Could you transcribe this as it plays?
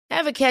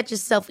Ever catch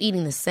yourself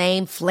eating the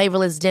same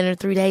flavorless dinner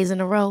 3 days in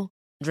a row?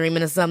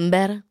 Dreaming of something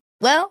better?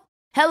 Well,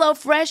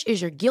 HelloFresh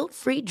is your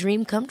guilt-free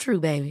dream come true,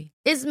 baby.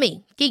 It's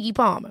me, Keke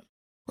Palmer.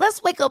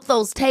 Let's wake up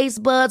those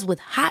taste buds with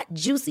hot,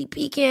 juicy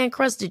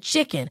pecan-crusted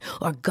chicken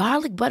or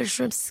garlic butter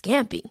shrimp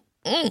scampi.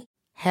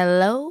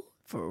 Hello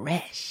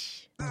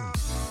Fresh.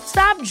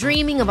 Stop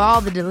dreaming of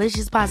all the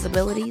delicious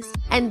possibilities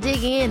and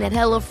dig in at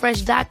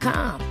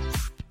HelloFresh.com.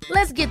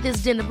 Let's get this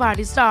dinner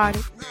party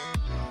started.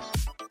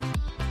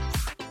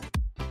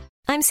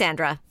 I'm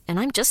Sandra, and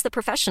I'm just the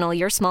professional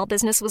your small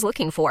business was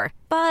looking for.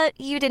 But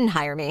you didn't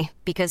hire me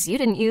because you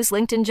didn't use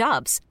LinkedIn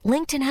Jobs.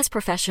 LinkedIn has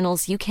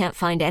professionals you can't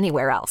find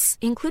anywhere else,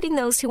 including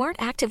those who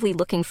aren't actively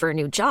looking for a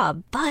new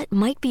job, but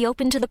might be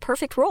open to the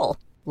perfect role,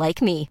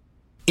 like me.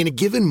 In a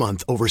given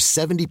month, over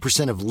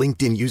 70% of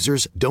LinkedIn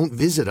users don't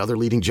visit other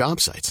leading job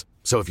sites.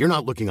 So if you're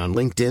not looking on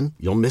LinkedIn,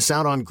 you'll miss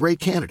out on great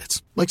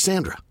candidates like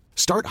Sandra.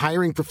 Start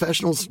hiring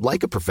professionals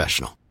like a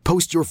professional.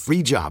 Post your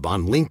free job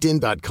on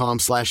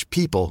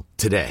linkedin.com/people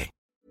today.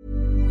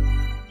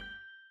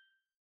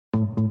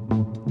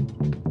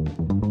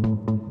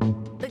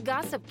 The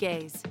Gossip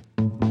Gaze.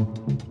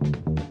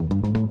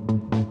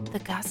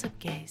 The Gossip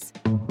Gaze.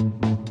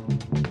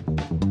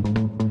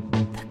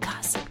 The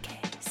Gossip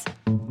Gaze.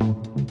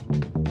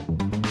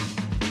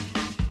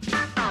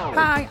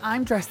 Hi,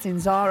 I'm dressed in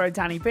Zara,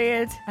 Danny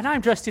Beard. And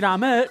I'm dressed in our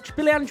merch,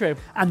 Billy Andrew.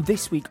 And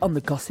this week on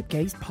the Gossip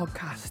Gaze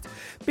podcast,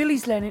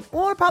 Billy's learning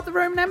all about the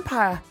Roman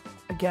Empire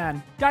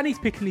again. Danny's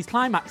picking his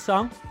climax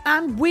song.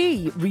 And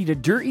we read a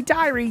dirty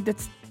diary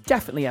that's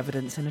definitely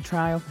evidence in a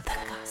trial.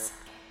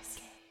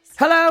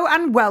 Hello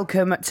and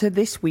welcome to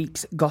this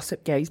week's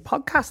Gossip Gaze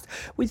podcast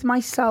with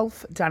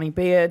myself, Danny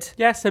Beard.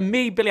 Yes, and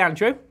me, Billy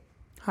Andrew.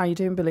 How you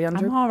doing, Billy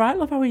Andrew? I'm all right,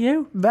 love. How are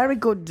you? Very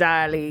good,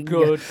 darling.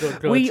 Good.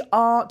 We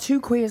are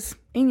two queers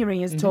in your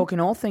ears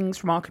talking all things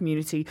from our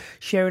community,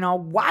 sharing our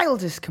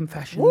wildest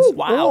confessions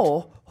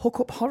or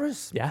hook-up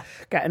horrors. Yeah.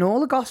 Getting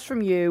all the goss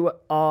from you,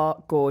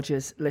 our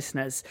gorgeous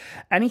listeners.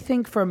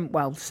 Anything from,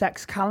 well,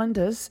 sex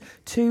calendars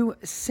to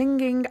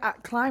singing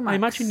at climax. I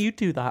imagine you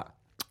do that.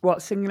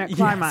 What, singing at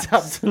climax? Yes,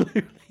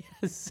 absolutely,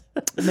 yes.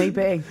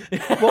 Maybe.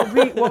 What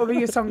would be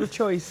your song of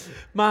choice?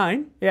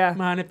 Mine? Yeah.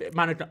 Mine,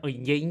 oh,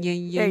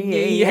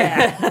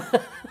 yeah.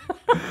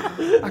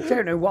 I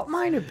don't know what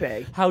mine would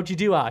be. How'd you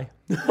do, I?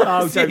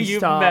 Oh, See, don't you've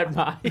start. met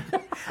mine.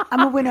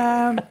 I'm a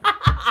winner.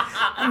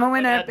 I'm a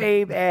winner,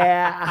 baby.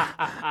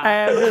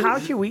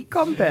 How's your week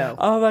gone, Bill?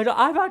 Oh my God,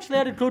 I've actually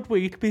had a good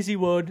week, busy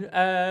one.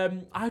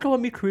 I go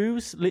on my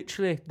cruise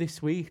literally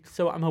this week,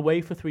 so I'm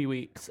away for 3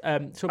 weeks. So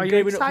I'm Are you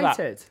gearing up for that.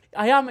 excited?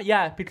 I am,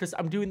 yeah, because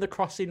I'm doing the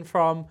crossing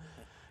from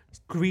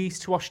Greece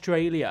to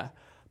Australia,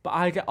 but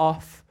I get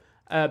off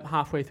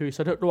halfway through,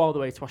 so I don't go all the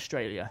way to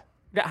Australia.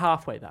 Get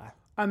halfway there.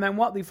 And then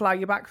what? They fly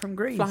you back from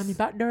Greece? Fly me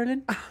back,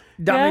 darling.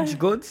 Damaged Yeah.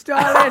 goods,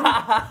 darling.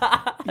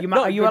 Are you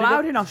really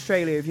allowed good. in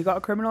Australia? Have you got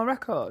a criminal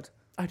record?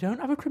 I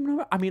don't have a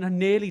criminal. I mean, I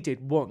nearly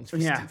did once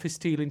Yeah. for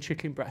stealing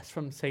chicken breasts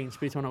from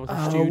Sainsbury's when I was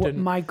a Oh student.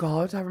 my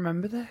God, I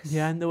remember this.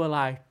 Yeah, and they were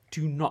like,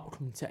 "Do not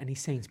come to any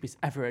Sainsbury's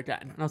ever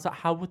again." And I was like,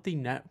 "How would they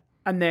know?"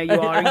 And there you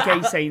are in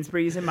gay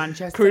Sainsbury's in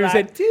Manchester.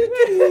 Cruising. like,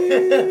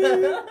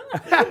 doo-doo.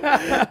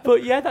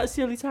 But yeah, that's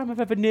the only time I've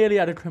ever nearly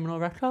had a criminal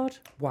record.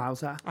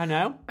 Wowza. I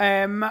know.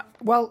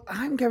 Well,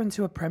 I'm going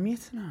to a premiere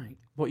tonight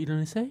What are you going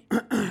to say?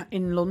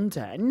 in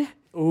London.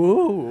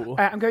 Ooh.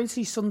 I'm going to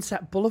see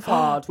Sunset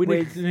Boulevard With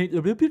with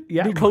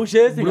Nicole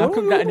Scherzinger. I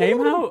couldn't get a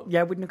name out.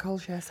 Yeah, with Nicole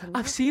Scherzinger.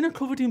 I've seen her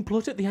covered in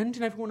blood at the end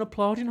and everyone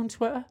applauding on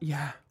Twitter.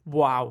 Yeah,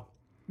 Wow.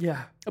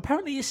 yeah.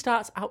 Apparently it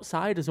starts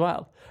outside as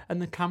well,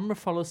 and the camera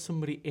follows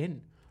somebody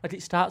in. Like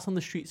it starts on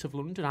the streets of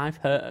London, I've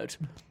heard.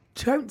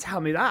 Don't tell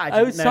me that.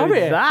 I Oh, didn't know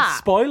sorry. that.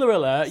 Spoiler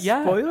alert.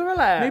 Yeah. Spoiler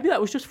alert. Maybe that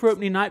was just for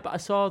opening night, but I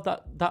saw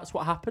that's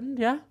what happened.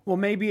 Yeah. Well,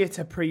 maybe it's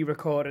a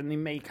pre-record and they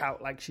make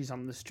out like she's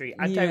on the street.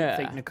 I Yeah. don't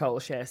think Nicole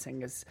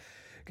Scherzinger's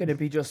going to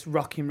be just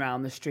rocking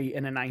around the street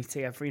in a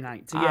nightie every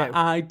night. Do you?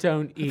 I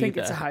don't either. I think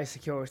it's a high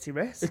security I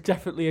risk.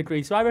 definitely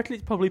agree. So I reckon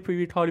it's probably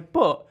pre-recorded,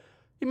 but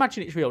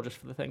imagine it's real just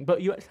for the thing. But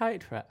are you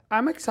excited for it?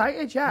 I'm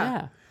excited, yeah.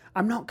 Yeah.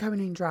 I'm not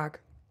going in drag.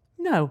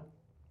 No.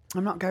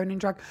 I'm not going in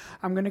drag.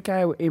 I'm going to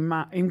go in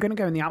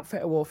the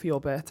outfit I wore for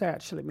your birthday,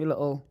 actually, my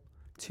little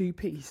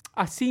two-piece.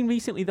 I've seen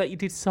recently that you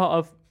did sort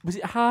of, was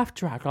it half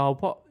drag or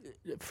what,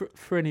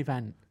 for an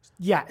event?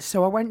 Yeah,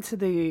 so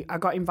I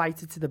got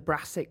invited to the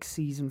Brassic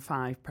Season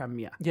 5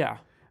 premiere. Yeah.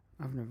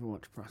 I've never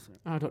watched Brassic.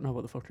 I don't know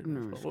what the fuck it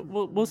is. But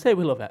we'll say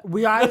we love it.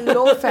 I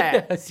love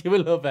it. Yes, you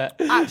will love it.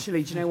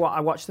 Actually, do you know what?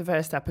 I watched the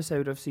first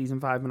episode of Season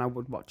 5 and I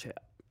would watch it,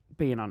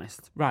 being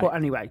honest. Right. But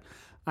anyway,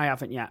 I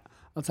haven't yet.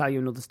 I'll tell you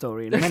another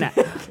story in a minute.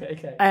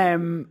 Okay.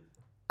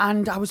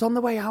 And I was on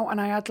the way out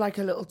and I had like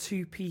a little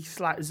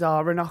two-piece like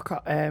Zara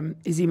knockoff,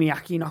 Izzy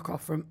Miyake knockoff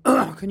from...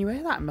 Can you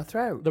hear that in my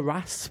throat? The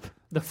rasp,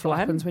 the What phlegm.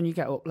 happens when you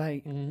get up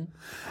late.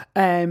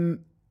 Mm-hmm.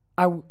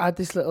 I had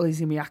this little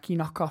Izzy Miyake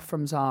knockoff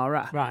from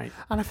Zara. Right.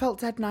 And I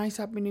felt dead nice.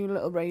 I had my new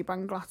little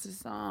Ray-Ban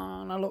glasses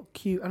on and I looked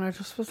cute. And I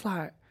just was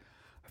like,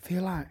 I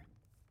feel like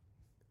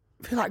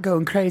I feel like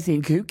going crazy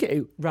and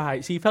cuckoo.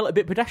 Right, so you felt a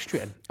bit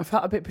pedestrian. I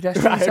felt a bit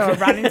pedestrian, so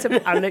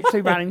I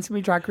literally ran into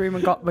my drag room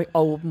and got my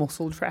old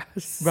muscle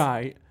dress.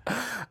 Right.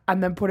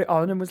 And then put it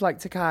on and was like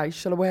to Kai,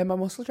 shall I wear my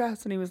muscle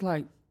dress? And he was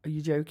like, are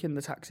you joking?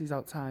 The taxi's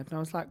outside. And I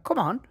was like, come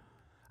on.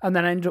 And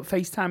then I ended up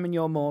FaceTiming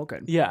your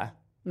Morgan. Yeah.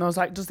 And I was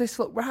like, does this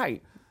look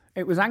right?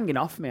 It was hanging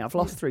off me. I've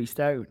lost 3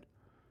 stone.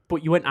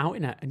 But you went out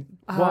in it. And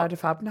I had a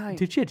fab night.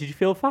 Did you? Did you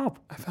feel fab?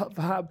 I felt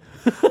fab.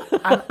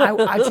 And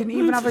I didn't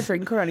even have a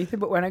drink or anything,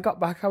 but when I got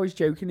back, I was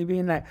jokingly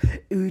being like,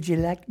 would you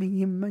like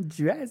me in my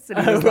dress?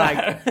 And he was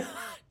like,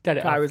 Get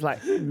it off. I was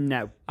like,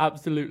 no,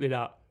 Absolutely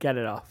not. get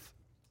it off.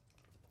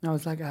 And I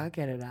was like, I'll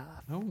get it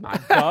off. Oh my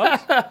God.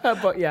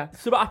 But yeah.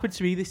 So what happened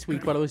to me this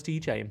week while I was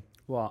DJing?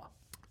 What?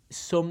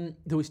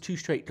 There was 2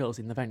 straight girls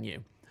in the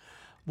venue.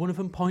 One of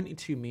them pointed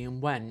to me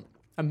and went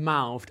and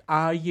mouthed,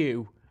 "Are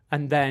you?"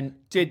 And then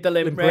Did the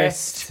limp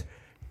wrist.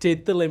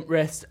 Did the limp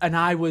wrist. And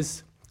I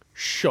was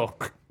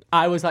shook.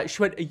 I was like,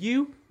 she went, "Are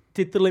you?"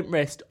 Did the limp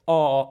wrist,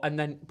 and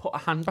then put a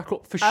hand back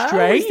up for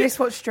straight. Oh, is this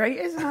what straight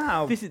is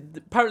now?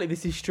 Apparently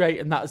this is straight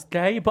and that's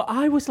gay. But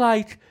I was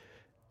like,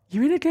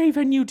 you're in a gay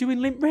venue doing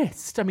limp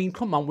wrist? I mean,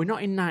 come on, we're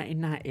not in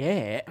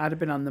 1998. I'd have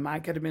been on the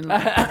mic. I'd have been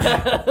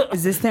like,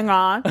 is this thing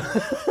on?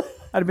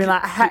 I'd have been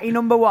like, Hattie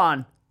number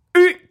 1.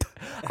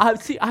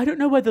 I don't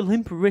know where the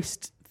limp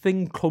wrist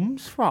thing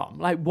comes from.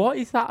 Like, what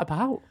is that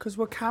about? Because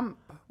we're camp.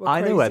 We're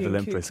I know where crazy the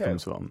and limp wrist cuckoo.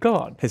 comes from. Go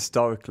on.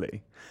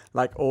 Historically,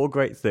 like all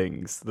great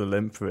things, the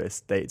limp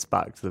wrist dates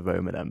back to the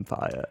Roman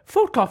Empire.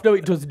 Fuck off. No,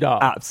 it does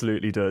not.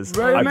 Absolutely does.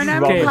 Roman I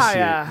promise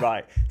Empire. you.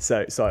 Right.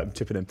 So, sorry, I'm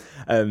chipping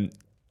in.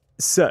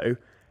 So,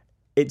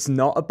 it's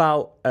not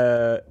about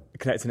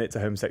connecting it to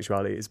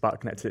homosexuality. It's about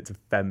connecting it to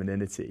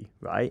femininity,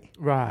 right?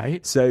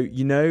 Right. So,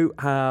 you know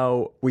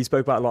how we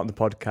spoke about a lot on the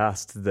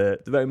podcast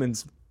that the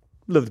Romans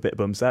loved a bit of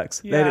bum sex.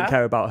 They Yeah. didn't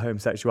care about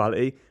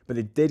homosexuality, but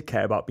they did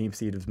care about being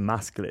perceived as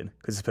masculine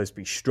because it's supposed to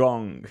be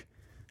strong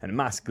and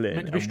masculine.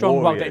 Meant to be and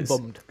strong while getting warriors.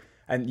 bummed.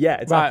 And yeah,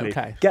 exactly.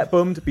 okay. Get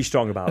bummed, be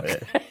strong about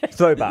it.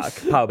 Throwback,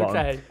 powerbomb.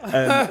 Okay.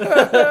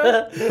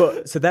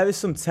 But so there is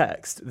some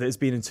text that has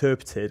been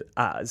interpreted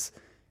as,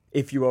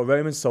 if you are a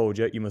Roman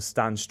soldier, you must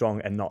stand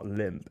strong and not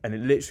limp. And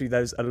it literally,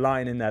 there's a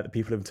line in there that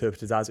people have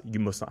interpreted as, you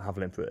must not have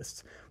limp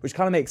wrists, which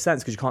kind of makes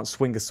sense because you can't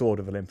swing a sword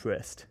with a limp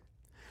wrist.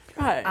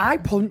 Right. I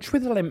punch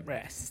with a limp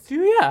wrist. Do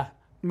you?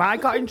 I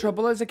got in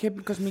trouble as a kid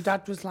because my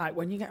dad was like,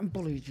 when you're getting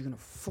bullied, you're going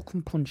to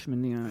fucking punch him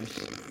in the eyes.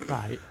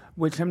 Right.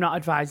 Which I'm not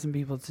advising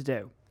people to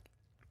do.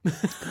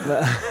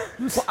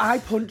 But I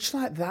punch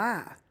like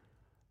that.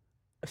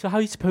 So how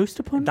are you supposed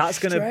to punch? That's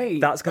Straight.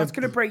 That's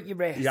gonna break your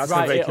wrist. Yeah, that's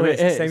Right, gonna break your it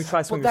wrist. is. Same try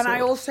But swing then a I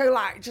sword. also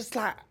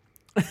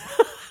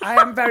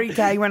I am very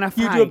gay when I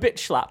fight. You do a bitch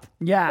slap.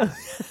 Yeah.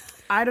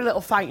 I had a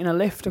little fight in a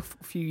lift a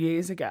few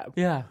years ago.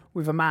 Yeah.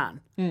 With a man,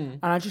 and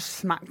I just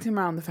smacked him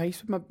around the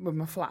face with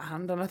my flat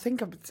hand. And I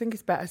think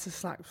it's better to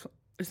slap.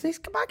 Is this?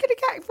 Am I gonna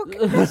get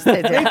fucking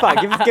arrested? In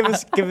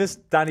fact, give us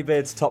Danny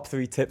Beard's top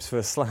 3 tips for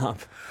a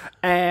slap.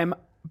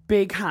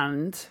 Big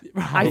hand.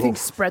 I think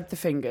spread the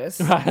fingers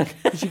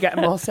because you get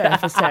more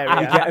surface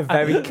area. You get a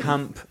very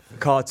camp,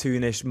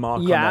 cartoonish mark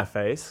on Yeah. their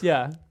face.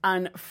 Yeah.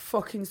 And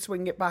fucking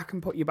swing it back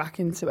and put your back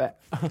into it.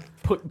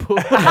 Put Throw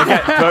it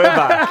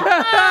back.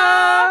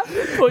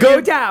 Go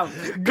down.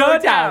 Go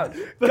down.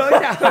 Go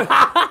down.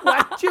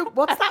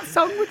 What's that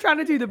song we're trying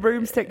to do? The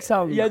broomstick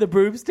song. Yeah, the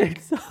broomstick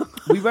song.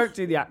 We won't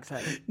do the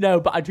accent. No,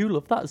 but I do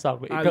love that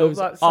song. It I goes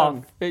love that song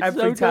off. It's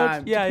every so good.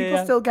 time. Yeah, Do yeah, people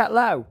yeah. still get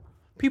low?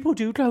 People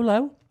do go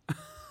low.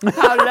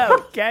 How low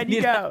can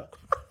you go?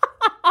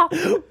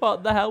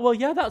 What the hell? Well,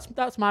 yeah,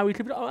 that's my week.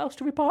 What else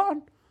to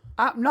report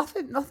on?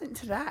 Nothing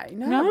today.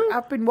 No?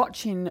 I've been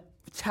watching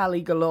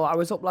telly galore. I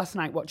was up last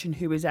night watching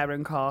Who Is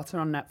Erin Carter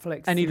on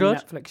Netflix. Any the new good?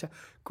 Netflix show.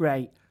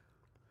 Great.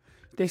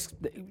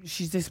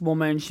 She's this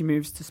woman. She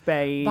moves to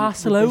Spain. with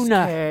this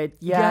Barcelona. kid.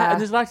 Yeah. And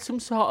there's like some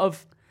sort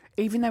of...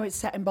 Even though it's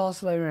set in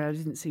Barcelona, I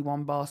didn't see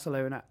one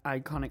Barcelona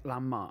iconic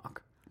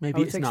landmark. Maybe I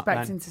was it's not then.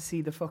 expecting to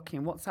see the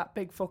fucking... What's that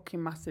big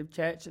fucking massive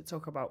church that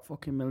took about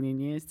fucking million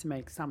years to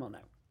make? Sam will know.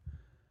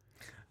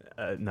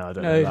 No, I don't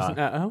No, know he that. doesn't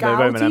know. The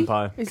Roman Gaudi?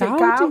 Empire. Is it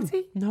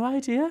Gaudi? No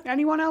idea.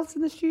 Anyone else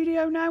in the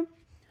studio now?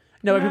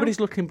 No, everybody's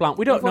looking blank.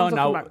 We don't know Everyone's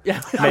now. looking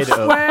Yeah. Made it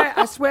up.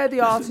 I swear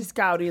the artist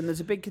Gaudi, and there's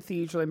a big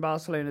cathedral in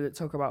Barcelona that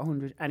took about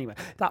 100. Anyway,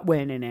 that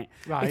weren't in it.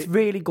 Right. It's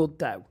really good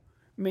though.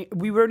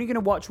 We were only going to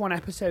watch one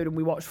episode and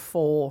we watched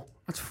 4.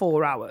 That's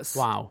 4 hours.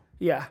 Wow.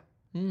 Yeah.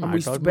 my And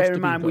we God, must bear have in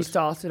been mind we good.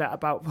 started at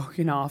about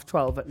fucking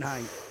 12:30 at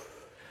night.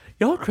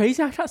 You're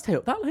crazy. I can't stay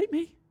up that late,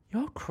 me.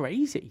 You're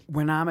crazy.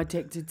 When I'm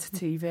addicted to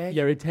TV,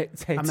 You're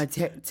addicted. I'm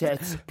addicted.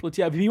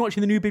 Bloody hell. Have you been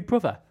watching the new Big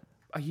Brother?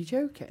 Are you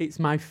joking? It's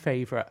my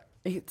favourite.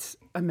 It's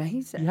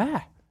amazing.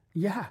 Yeah.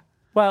 Yeah.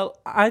 Well,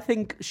 I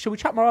think, shall we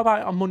chat more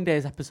about it on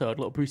Monday's episode?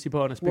 Little Brucey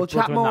bonus. Big We'll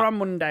Brother chat and more that. on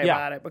Monday Yeah.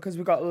 about it because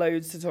we've got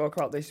loads to talk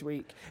about this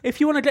week. If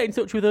you want to get in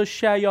touch with us,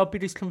 share your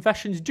biggest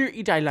confessions,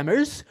 dirty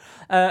dilemmas,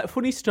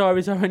 funny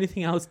stories or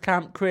anything else,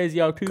 camp, crazy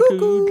or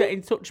cuckoo, get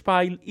in touch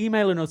by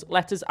emailing us,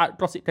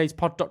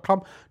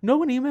 letters@gossipdayspod.com. No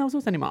one emails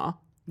us anymore.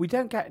 We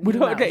don't get We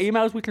don't emails. get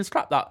emails. We can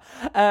scrap that.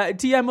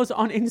 DM us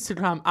on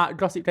Instagram at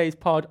Gossip Days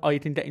Pod, or you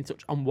can get in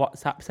touch on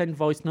WhatsApp. Send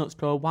voice notes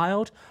to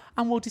Wild,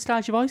 and we'll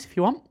disguise your voice if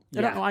you want.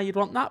 I don't know why you'd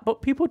want that,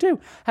 but people do.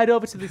 Head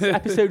over to this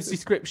episode's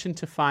description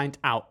to find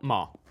out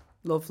more.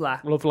 Lovely.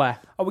 Lovely.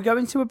 Are we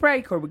going to a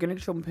break or are we going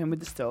to jump in with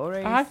the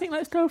stories? I think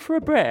let's go for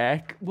a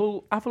break.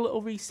 We'll have a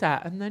little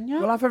reset, and then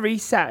We'll have a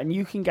reset and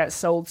you can get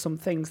sold some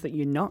things that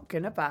you're not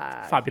going to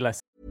buy. Fabulous.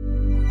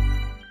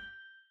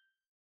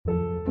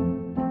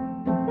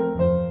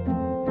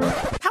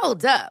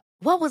 Hold up.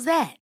 What was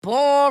that?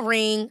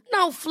 Boring.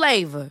 No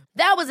flavor.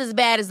 That was as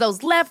bad as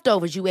those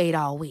leftovers you ate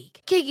all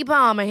week. Keke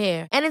Palmer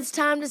here, and it's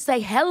time to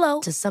say hello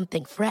to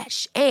something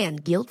fresh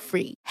and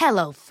guilt-free.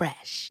 Hello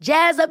Fresh.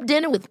 Jazz up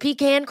dinner with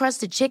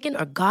pecan-crusted chicken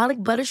or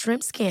garlic butter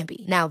shrimp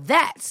scampi. Now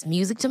that's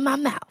music to my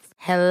mouth.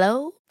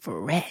 Hello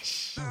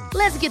Fresh.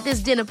 Let's get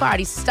this dinner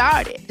party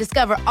started.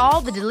 Discover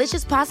all the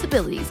delicious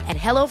possibilities at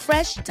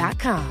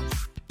hellofresh.com.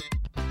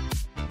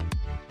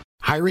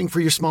 Hiring for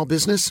your small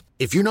business?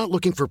 If you're not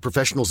looking for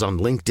professionals on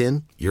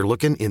LinkedIn, you're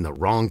looking in the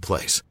wrong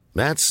place.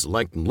 That's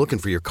like looking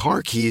for your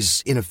car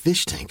keys in a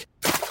fish tank.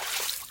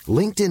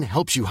 LinkedIn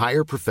helps you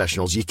hire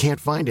professionals you can't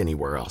find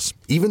anywhere else,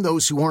 even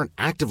those who aren't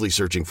actively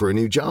searching for a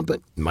new job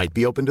but might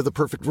be open to the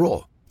perfect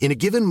role. In a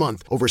given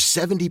month, over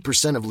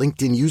 70% of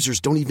LinkedIn users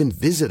don't even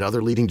visit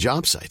other leading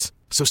job sites.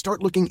 So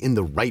start looking in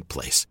the right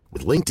place.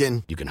 With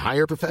LinkedIn, you can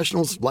hire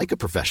professionals like a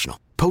professional.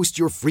 Post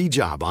your free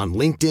job on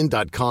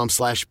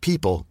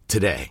linkedin.com/people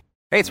today.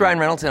 Hey, it's Ryan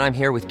Reynolds, and I'm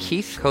here with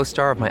Keith,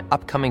 co-star of my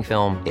upcoming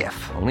film, If,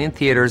 only in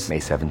theaters May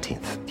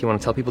 17th. Do you want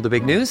to tell people the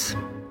big news?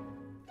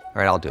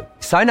 All right, I'll do it.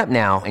 Sign up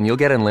now and you'll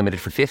get unlimited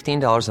for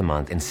 $15 a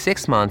month and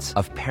 6 months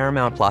of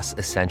Paramount Plus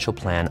Essential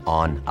Plan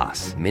on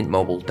us.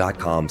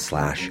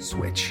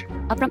 MintMobile.com/switch.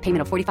 Upfront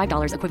payment of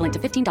 $45 equivalent to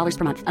 $15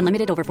 per month.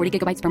 Unlimited over 40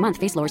 gigabytes per month.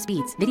 Face lower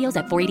speeds. Videos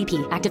at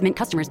 480p. Active Mint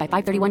customers by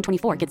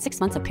 531.24 get 6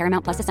 months of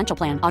Paramount Plus Essential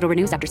Plan. Auto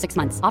renews after 6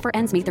 months. Offer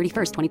ends May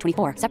 31st,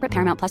 2024. Separate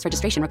Paramount Plus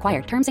registration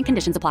required. Terms and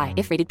conditions apply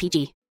if rated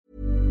PG.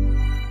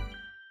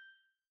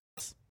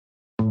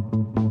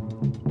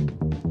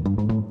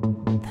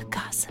 The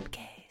Gossip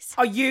Gaze.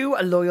 Are you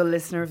a loyal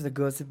listener of the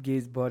Gossip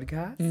Gaze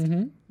podcast?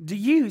 Mm-hmm. Do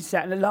you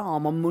set an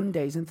alarm on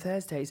Mondays and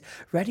Thursdays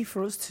ready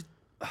for us to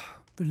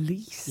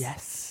release?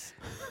 Yes.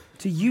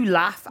 Do you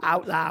laugh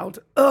out loud?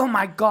 Oh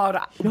my God.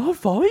 Your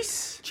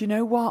voice? Do you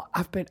know what?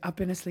 I've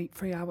been asleep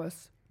 3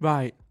 hours.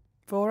 Right.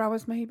 4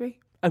 hours maybe.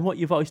 And what,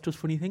 your voice does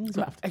funny things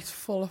after? It's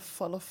full of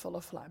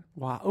phlegm.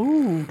 Wow.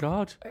 Oh,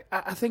 God.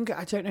 I think,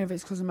 I don't know if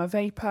it's because I'm a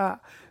vapor,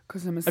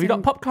 because I'm a Have you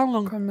got popcorn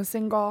lung? Because I'm a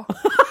singer.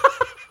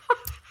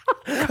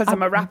 Because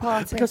I'm a rap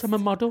artist. Because I'm a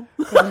model.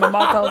 Because I'm a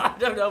model. I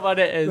don't know what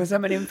it is. Because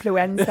I'm an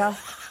influencer.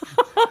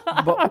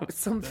 But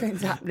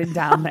something's happening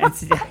down there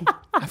today.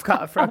 I've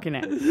got a frog in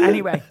it.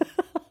 Anyway.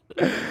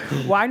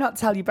 Why not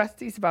tell your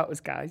besties about us,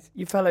 guys?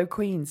 Your fellow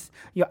queens,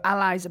 your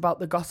allies about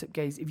the Gossip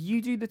Gaze. If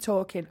you do the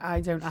talking, I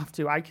don't have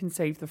to. I can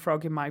save the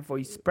frog in my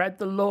voice. Spread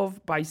the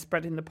love by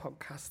spreading the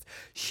podcast.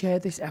 Share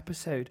this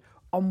episode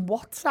on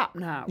WhatsApp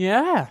now.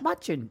 Yeah.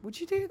 Imagine, would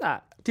you do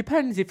that?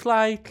 Depends if,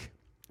 like...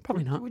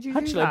 Probably not. Would you do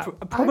Actually,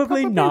 that?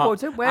 probably I not.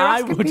 Wouldn't. We're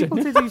asking people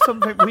to do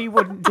something we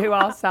wouldn't do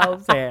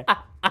ourselves here.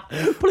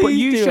 Please But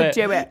you do should it.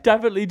 do it.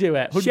 Definitely do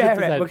it. 100%.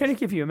 Share it. We're going to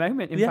give you a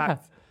moment, in Yeah.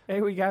 fact.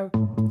 Here we go.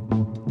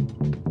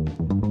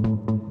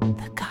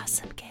 The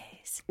Gossip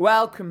Gaze.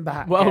 Welcome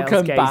back. Welcome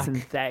girls, gays back.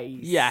 and theys.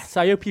 Yes,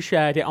 I hope you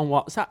shared it on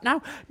WhatsApp.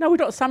 Now we've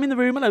got Sam in the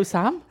room. Hello,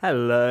 Sam.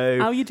 Hello.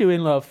 How are you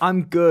doing, love?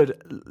 I'm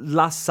good.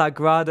 La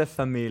Sagrada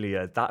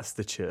Familia, that's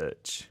the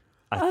church,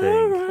 I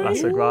think. right. La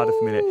Sagrada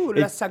Familia. Ooh,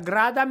 La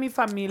Sagrada Mi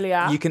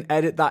Familia. You can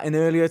edit that in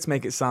earlier to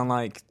make it sound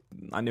like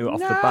I knew it off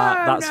the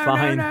bat. That's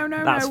fine. No,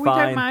 That's we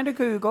fine. don't mind a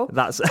Google.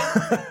 That's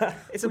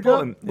it's We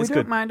important. don't, we It's don't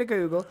good. mind a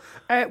Google.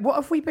 What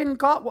have we been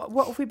got?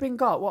 What have we been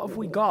got? What have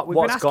we got? We've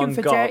What's been asking gone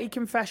for got? dirty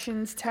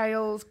confessions,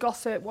 tales,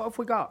 gossip. What have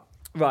we got?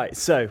 Right,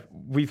 so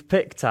we've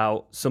picked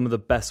out some of the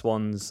best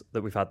ones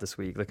that we've had this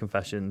week, the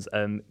confessions.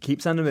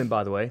 Keep sending them in,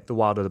 by the way. The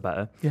wilder, the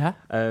better. Yeah.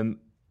 Don't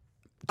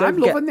I'm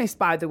forget- loving this,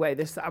 by the way.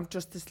 I'm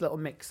just this little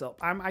mix-up.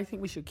 I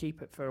think we should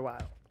keep it for a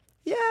while.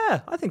 Yeah,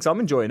 I think so. I'm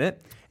enjoying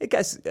it. It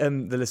gets the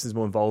listeners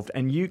more involved,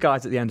 and you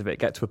guys at the end of it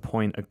get to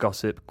appoint a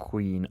gossip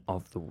queen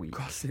of the week.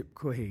 Gossip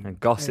queen. And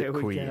gossip Here we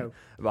queen. go.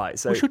 Right,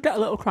 so We should get a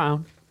little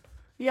crown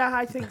Yeah,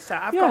 I think so.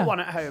 I've Yeah. got one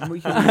at home. We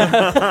can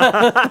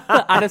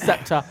and a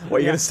sceptre.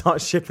 what, you're going to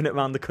start shipping it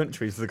around the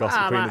country for the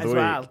gossip queen might of the as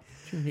week?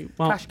 well.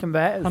 Well, Cash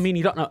converters. I mean,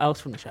 you don't know else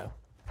from the show.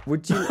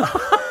 Would you?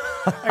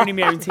 only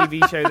my own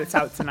TV show that's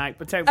out tonight.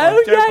 But don't Oh,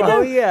 worry. yeah, Don't no.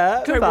 worry.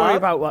 yeah. Don't worry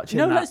about watching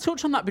No, that. let's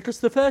touch on that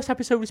because the first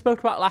episode we spoke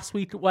about last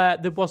week where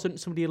there wasn't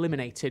somebody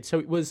eliminated. So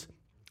it was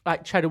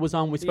like Cheddar was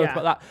on, we spoke Yeah.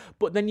 about that.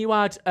 But then you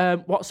had,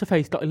 what's her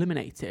face got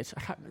eliminated?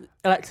 I can't,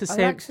 Alexis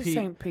Alexis St.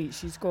 St. Pete,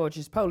 she's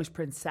gorgeous, Polish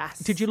princess.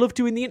 Did you love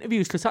doing the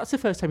interviews? Because that's the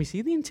first time you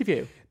see the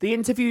interview. The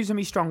interviews are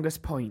my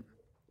strongest point.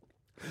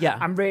 Yeah.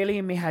 I'm really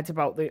in my head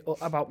about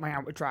my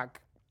outer drag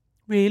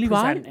Really?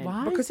 Why? presenting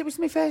Why? because it was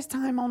my first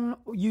time on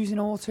using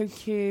auto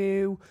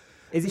cue.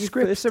 Is it The your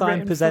scripts first are time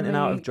written for presenting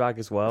out me. of drag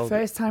as well?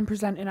 First time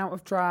presenting out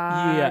of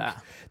drag. Yeah.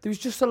 There was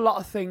just a lot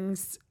of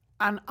things.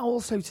 And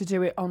also to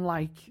do it on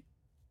like,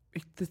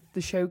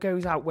 the show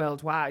goes out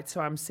worldwide. So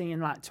I'm seeing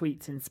like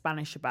tweets in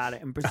Spanish about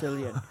it and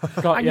Brazilian.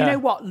 And you know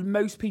what?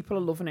 Most people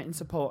are loving it and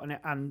supporting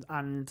it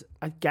and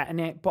are getting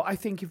it. But I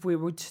think if we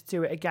were to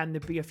do it again,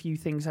 there'd be a few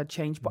things I'd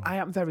change. But I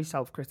am very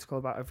self-critical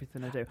about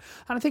everything I do.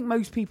 And I think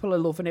most people are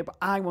loving it. But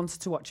I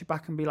wanted to watch it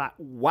back and be like,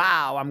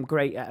 wow, I'm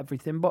great at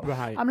everything. But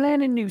I'm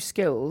learning new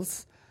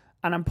skills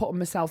and I'm putting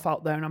myself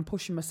out there and I'm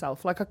pushing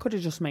myself. Like I could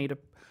have just made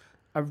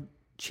a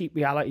cheap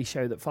reality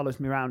show that follows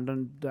me around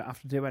and don't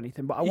have to do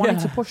anything. But I wanted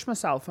to push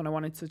myself and I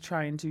wanted to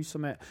try and do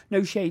something.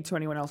 No shade to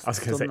anyone else I was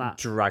that's going to done say, that.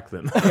 drag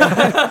them.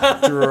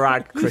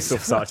 Drag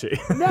Christoph Sachi.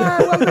 No,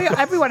 well,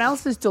 everyone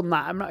else has done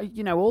that. I'm not,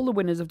 all the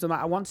winners have done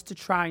that. I wanted to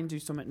try and do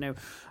something new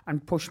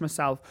and push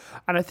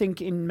myself. And I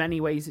think in many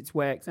ways it's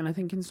worked. And I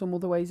think in some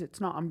other ways it's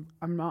not.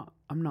 I'm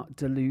not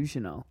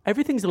delusional.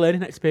 Everything's a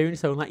learning experience,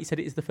 so like you said,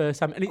 it is the first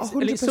time, and it's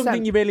 100%.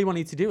 something you really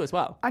wanted to do as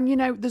well. And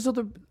there's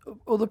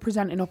other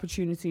presenting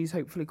opportunities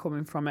hopefully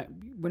coming from it.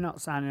 We're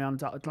not signing on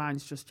dotted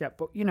lines just yet,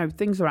 but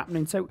things are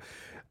happening. So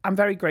I'm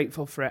very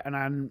grateful for it,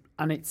 and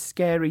it's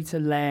scary to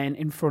learn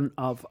in front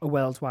of a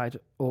worldwide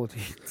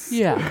audience.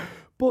 Yeah.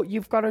 But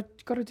you've got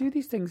to do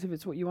these things if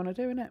it's what you want to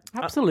do, innit?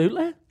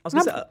 Absolutely.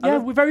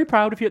 We're very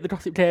proud of you at the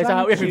Gossip Days.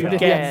 Thank you, Everybody.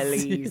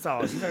 girlies. Oh,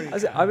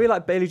 very I really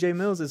like Bailey J.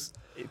 Mills'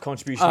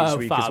 contribution this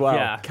week fab, as well.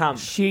 yeah. Camp,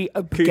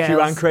 Cuckoo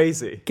and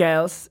crazy.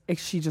 Girls,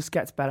 she just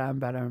gets better and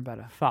better and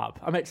better. Fab.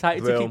 I'm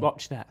excited to keep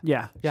watching it.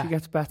 Yeah, she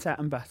gets better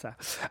and better.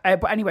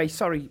 But anyway,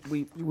 sorry,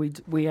 we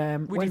went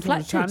on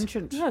a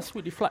tangent. Yes,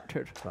 we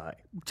deflected. Right.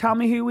 Tell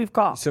me who we've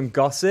got. Some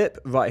gossip.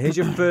 Right, here's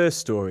your first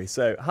story.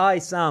 So, hi,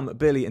 Sam,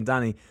 Billy, and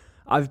Danny.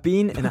 I've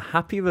been in a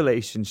happy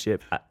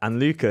relationship, and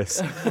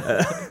Lucas.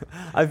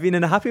 I've been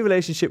in a happy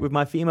relationship with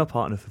my female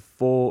partner for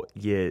 4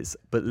 years,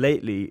 but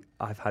lately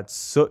I've had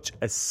such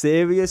a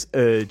serious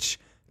urge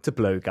to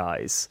blow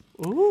guys.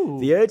 Ooh.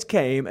 The urge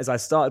came as I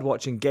started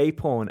watching gay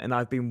porn, and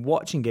I've been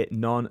watching it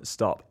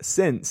non-stop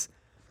since.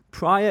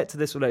 Prior to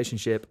this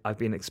relationship, I've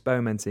been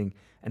experimenting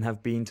and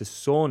have been to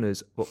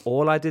saunas, but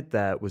all I did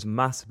there was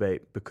masturbate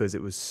because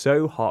it was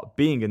so hot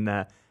being in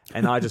there,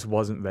 and I just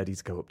wasn't ready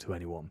to go up to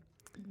anyone.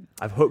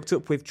 I've hooked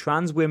up with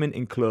trans women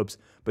in clubs,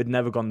 but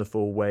never gone the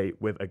full way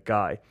with a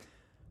guy.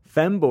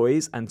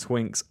 Femboys and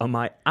twinks are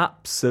my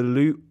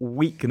absolute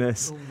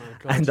weakness.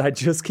 And I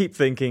just keep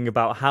thinking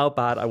about how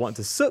bad I want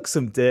to suck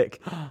some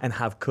dick and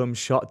have cum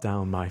shot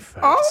down my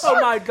face. Oh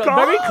my God.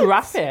 Very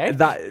graphic.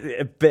 That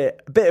a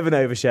bit of an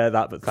overshare,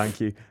 that, but thank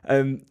you.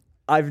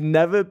 I've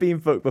never been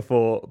fucked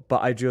before,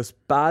 but I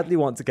just badly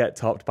want to get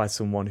topped by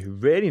someone who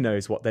really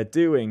knows what they're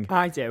doing.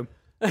 I do.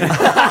 Wait,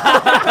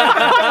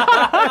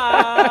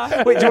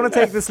 do you want to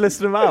take this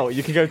listener out?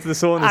 You can go to the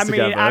saunas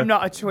together. I'm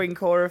not a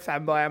twink or a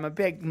femboy. I'm a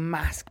big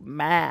masked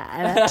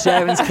man.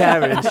 Sharon's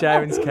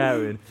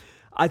caring.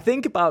 I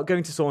think about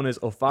going to saunas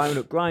or firing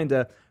up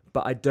Grindr,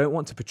 but I don't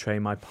want to betray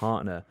my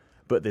partner.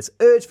 But this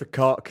urge for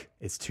cock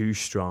is too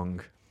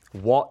strong.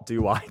 What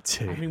do I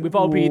do? I mean, we've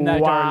all been there,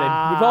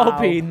 darling. We've all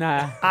been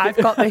there. I've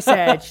got this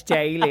urge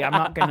daily. I'm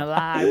not going to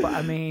lie, but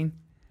I mean,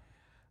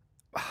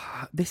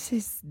 this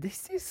is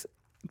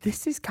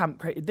Camp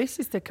Crazy. This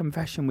is the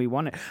confession we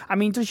wanted. I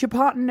mean, does your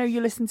partner know you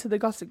listen to the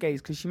Gossip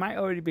Gays? Because she might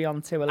already be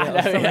on to a little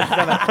something.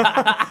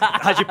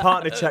 Has your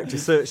partner checked your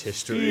search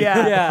history?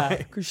 Yeah.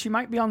 Because she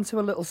might be on to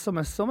a little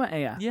summer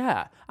here.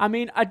 Yeah. I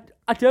mean,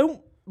 I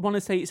don't want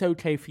to say it's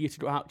okay for you to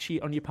go out,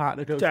 cheat on your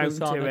partner, go to a Don't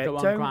sauna, do it. go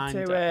on Don't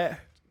Grindr. do it.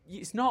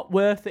 It's not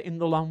worth it in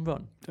the long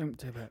run. Don't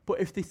do it. But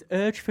if this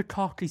urge for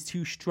cock is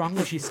too strong,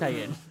 as you're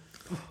saying,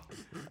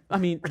 I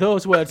mean,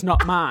 those words,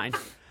 not mine.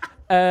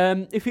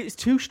 If it's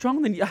too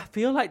strong, then I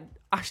feel like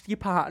ask your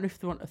partner if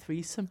they want a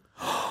threesome.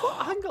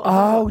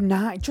 Oh,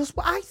 no.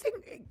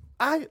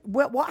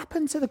 What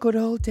happened to the good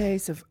old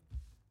days of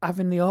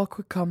having the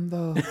awkward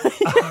combo?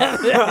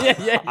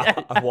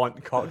 Yeah. I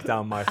want cock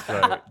down my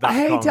throat. That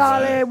Hey, combo.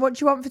 darling, what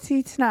do you want for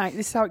tea tonight?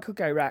 This is how it could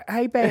go, right?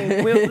 Hey,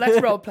 babe,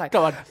 let's role play.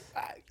 Go on.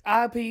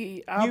 I'll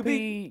be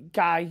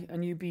Guy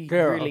and you be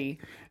Girl. Grilly.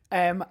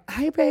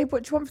 Hey, babe,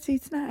 what do you want for tea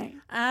tonight?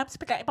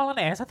 Spaghetti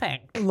bolognese, I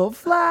think.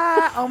 Lovely.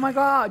 Oh my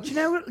God. Do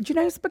you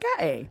know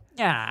spaghetti?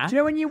 Yeah. Do you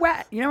know when you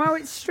wet? You know how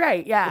it's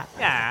straight? Yeah.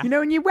 Yeah. You know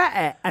when you wet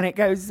it and it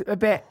goes a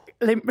bit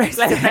limp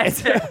wristed?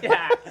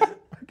 Yeah.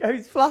 It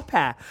goes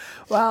floppy.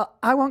 Well,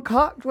 I want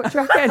cocked. What do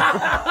you reckon?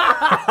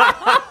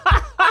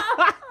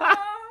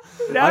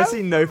 No? I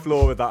see no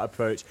flaw with that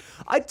approach.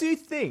 I do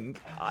think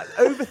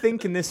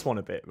overthinking this one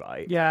a bit,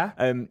 right? Yeah.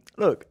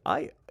 Look,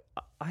 I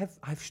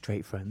have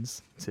straight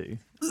friends too.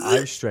 I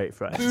have straight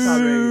friends.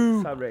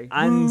 Sorry.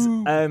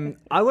 And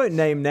I won't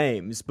name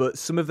names, but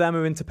some of them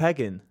are into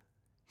pegging.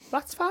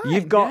 That's fine.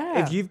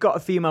 If you've got a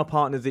female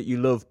partner that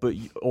you love, but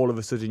all of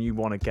a sudden you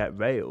want to get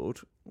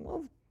railed,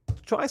 well,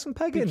 try some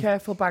pegging. Be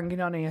careful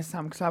banging on here,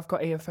 Sam, because I've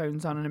got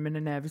earphones on and I'm in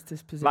a nervous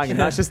disposition. Banging,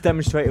 that's just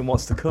demonstrating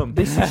what's to come.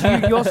 This is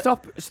you. You'll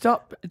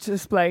stop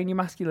displaying your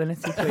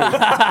masculinity, please.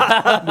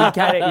 We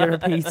get it. You're a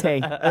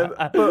PT.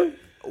 But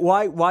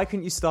Why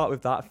couldn't you start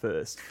with that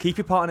first? Keep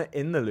your partner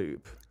in the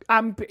loop.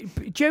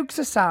 Jokes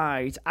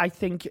aside, I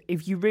think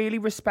if you really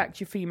respect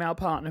your female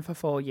partner for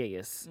 4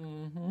 years,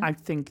 I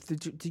think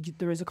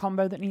there is a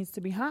combo that needs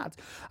to be had.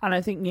 And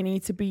I think you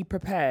need to be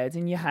prepared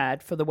in your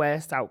head for the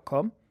worst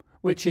outcome,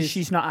 which is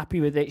she's not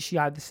happy with it. She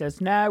either says,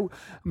 no,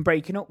 I'm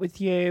breaking up with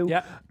you.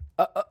 Yeah.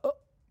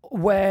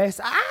 Worse,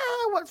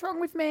 what's wrong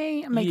with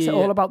me? And makes it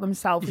all about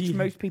themselves, which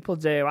most people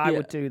do. I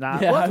would do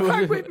that. What's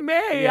wrong with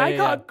me? I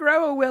can't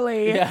grow a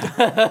willy. Is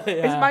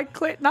my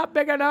clit not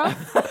big enough?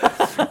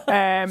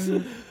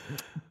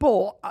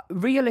 But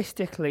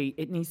realistically,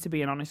 it needs to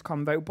be an honest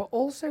convo. But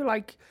also,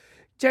 like,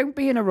 don't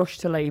be in a rush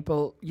to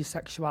label your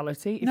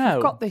sexuality. If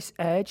you've got this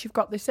urge, you've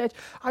got this urge.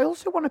 I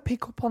also want to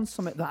pick up on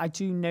something that I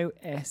do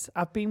notice.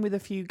 I've been with a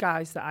few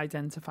guys that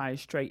identify as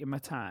straight in my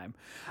time.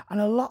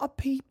 And a lot of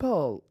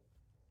people...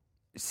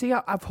 See,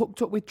 I've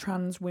hooked up with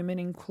trans women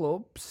in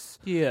clubs.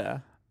 Yeah.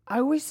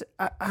 I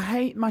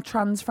hate my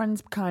trans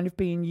friends kind of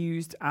being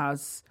used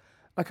as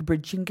like a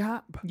bridging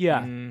gap.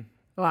 Yeah.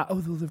 Like,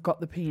 oh, they've got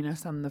the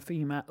penis and the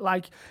female.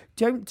 Like,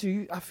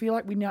 I feel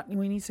like we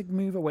need to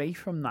move away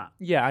from that.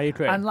 Yeah, I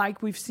agree. And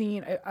like we've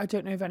seen, I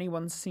don't know if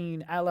anyone's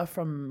seen Ella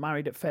from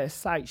Married at First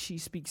Sight. She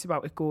speaks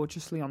about it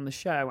gorgeously on the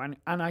show.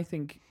 And I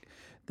think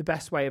the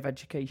best way of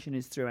education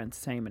is through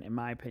entertainment, in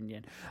my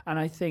opinion. And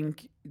I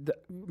think that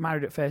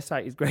Married at First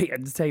Sight is great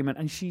entertainment.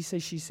 And she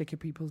says she's sick of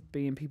people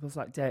being people's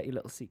like dirty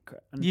little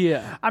secret. And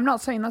I'm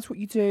not saying that's what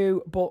you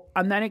do,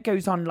 and then it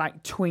goes on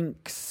like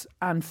twinks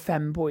and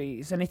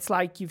femboys. And it's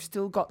like you've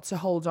still got to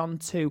hold on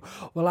to,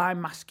 well, I'm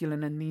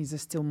masculine and these are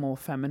still more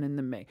feminine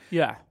than me.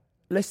 Yeah.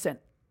 Listen.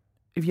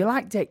 If you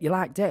like dick, you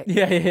like dick.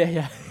 Yeah.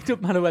 It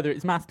doesn't matter whether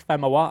it's masked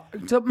femme or what.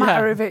 It doesn't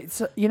matter if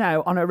it's,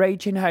 on a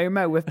raging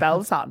homo with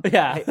bells on.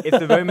 Yeah. If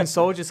the Roman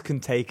soldiers can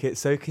take it,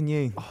 so can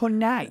you.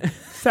 Honey.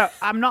 So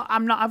I'm not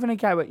having a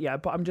go at you,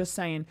 but I'm just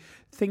saying,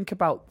 think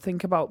about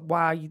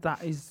why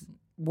that is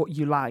what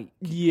you like.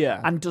 Yeah.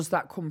 And does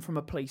that come from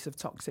a place of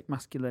toxic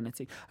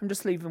masculinity? I'm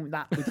just leaving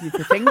that with you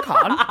to think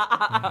on.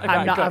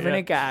 I'm not having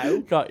a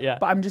go. Got ya.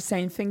 But I'm just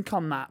saying, think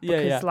on that.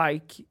 Because,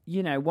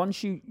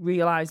 once you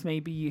realise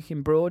maybe you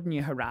can broaden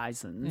your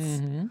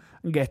horizons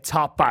and get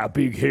topped by a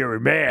big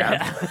hairy man,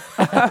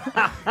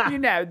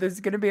 there's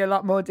going to be a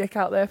lot more dick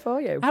out there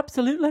for you.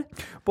 Absolutely.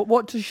 But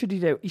what should he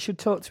do? He should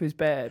talk to his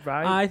bird,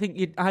 right? I think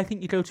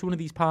you go to one of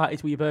these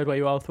parties with your bird where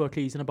you all throw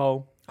keys in a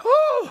bowl.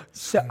 Go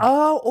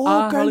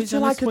Holly's to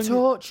like a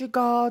torture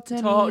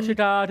garden. Torture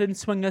garden,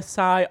 swinger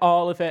site,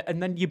 all of it.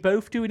 And then you're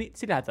both doing it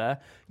together.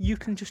 You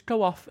can just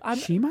go off.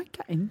 She might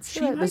get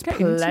into it. There's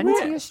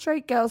plenty of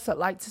straight girls that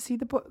like to see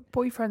the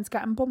boyfriends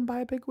getting bummed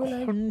by a big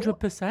willow.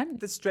 100%.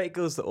 There's straight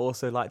girls that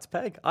also like to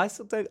peg. I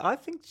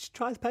think she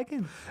tries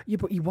pegging. Yeah,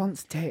 but he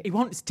wants dick. He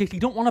wants dick. He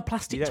don't want a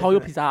plastic toy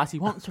up his ass. He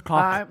wants a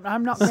cock.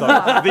 I'm not going to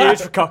lie. The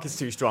urge for cock is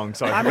too strong.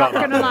 Sorry, I'm not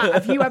going to lie.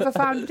 Have you ever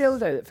found a dildo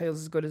that feels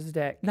as good as a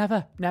dick?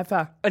 Never.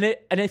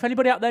 And if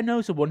anybody out there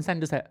knows of one,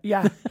 send us it.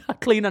 Yeah.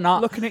 Clean or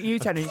not. Looking at you,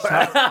 10-inch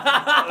top.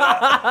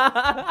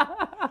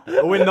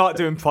 We're not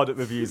doing product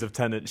reviews of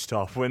 10-inch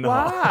top. We're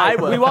not. Why?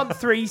 We want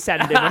 3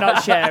 sending. We're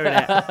not sharing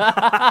it.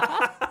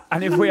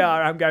 And if we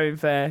are, I'm going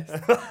first.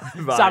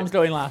 Right. Sam's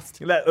going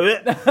last.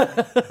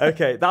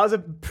 Okay, that was a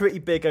pretty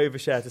big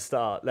overshare to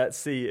start. Let's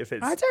see if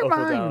it's I don't up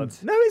or down. mind.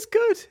 No, it's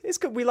good. It's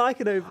good. We like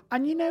it over.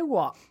 And you know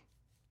what?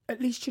 At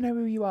least you know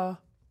who you are.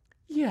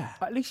 Yeah.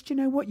 At least you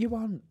know what you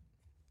want.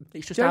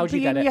 It's just how Don't do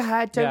you be get in it. your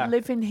head. Don't Yeah.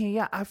 live in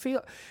here. I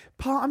feel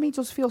part of me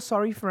does feel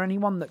sorry for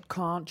anyone that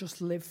can't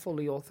just live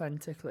fully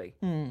authentically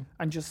and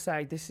just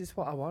say, this is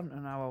what I want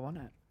and how I want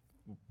it.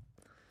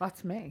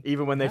 That's me.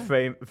 Even when they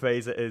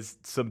phrase it as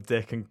some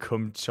dick and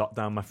cum shot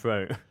down my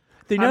throat.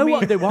 They know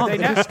what they want. they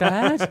They're know. just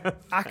scared.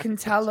 I can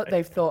tell that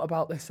they've thought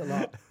about this a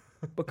lot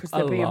because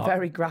they're A being lot.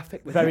 very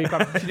graphic with Very it.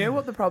 graphic. Do you know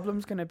what the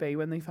problem's going to be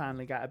when they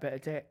finally get a bit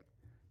of dick?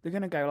 They're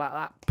going to go like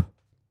that.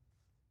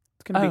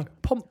 It's going to be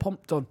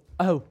pump, done.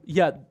 Oh,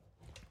 yeah.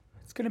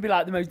 It's going to be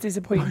like the most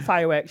disappointing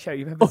fireworks show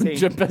you've ever seen.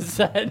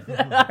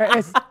 100%. It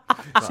is.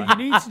 So you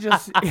need to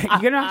you're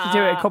going to have to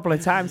do it a couple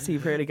of times to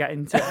really get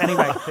into it.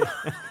 Anyway,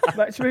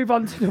 let's move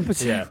on to number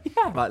 2. Yeah.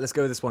 Right, let's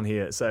go with this one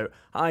here. So,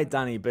 hi,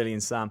 Danny, Billy,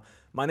 and Sam.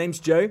 My name's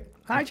Joe.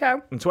 Hi,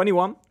 Joe. I'm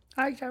 21.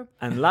 Hi, Joe.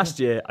 And last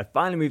year, I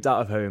finally moved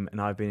out of home and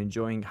I've been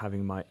enjoying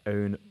having my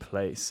own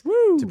place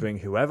to bring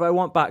whoever I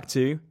want back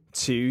to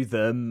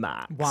the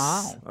max.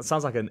 Wow. That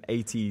sounds like an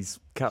 80s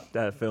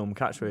film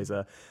catchphrase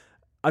there.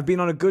 I've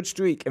been on a good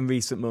streak in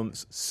recent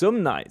months,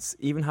 some nights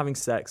even having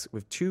sex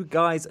with 2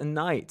 guys a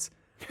night.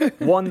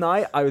 One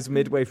night, I was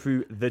midway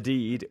through the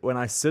deed when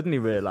I suddenly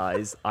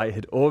realised I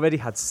had already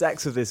had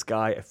sex with this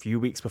guy a few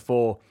weeks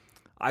before.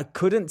 I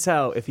couldn't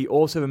tell if he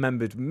also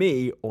remembered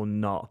me or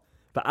not.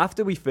 But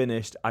after we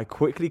finished, I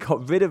quickly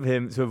got rid of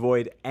him to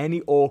avoid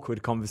any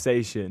awkward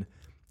conversation.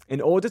 In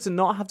order to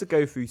not have to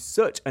go through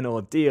such an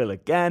ordeal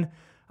again,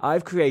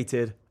 I've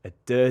created a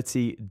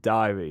dirty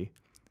diary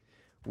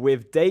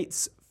with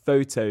dates,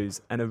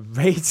 photos, and a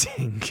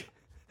rating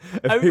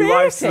of who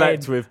I've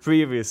slept with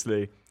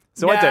previously.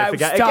 So I don't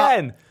forget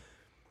again.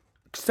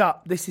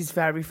 Stop. This is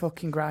very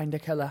fucking Grinder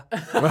Killer.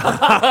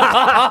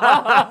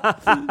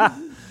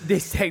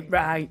 This ain't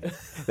right.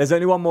 There's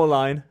only one more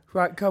line.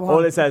 Right, come on.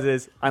 All it says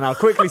is, and I'll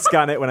quickly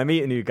scan it when I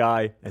meet a new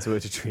guy. It's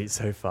worth a treat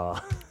so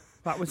far.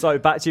 That was. So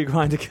back to your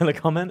Grinder Killer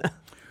comment.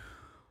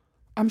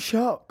 I'm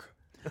shocked.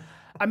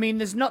 I mean,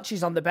 there's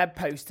notches on the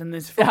bedpost and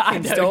there's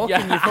fucking stalking.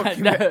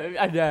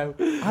 I know.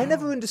 I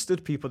never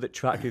understood people that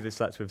track who they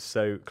slept with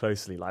so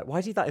closely. Like,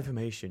 why do you need that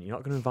information? You're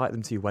not going to invite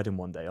them to your wedding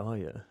one day, are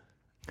you?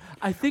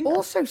 I think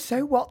Also,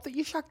 so what that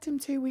you shagged him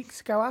 2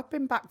 weeks ago? I've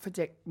been back for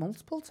dick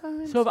multiple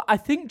times. so. I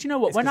think, do you know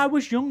what? When I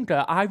was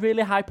younger, I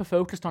really hyper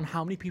focused on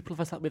how many people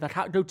have I slept with. I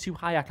can't go too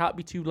high. I can't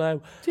be too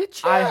low. Did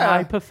you? I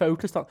hyper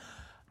focused on.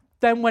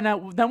 Then when I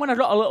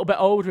got a little bit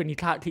older and you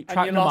can't keep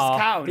track you lost anymore.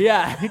 count.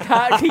 Yeah, you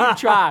can't keep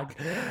track.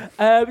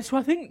 So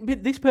I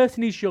think this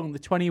person is young, the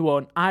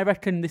 21. I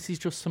reckon this is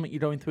just something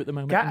you're going through at the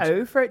moment. Get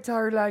over it,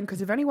 darling,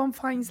 because if anyone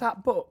finds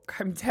that book,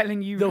 I'm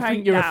telling you They'll right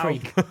think you're now, a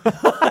freak.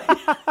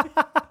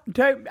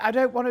 I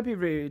don't want to be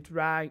rude,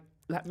 right?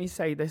 Let me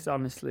say this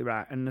honestly,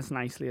 right, and as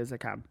nicely as I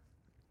can.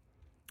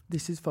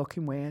 This is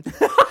fucking weird.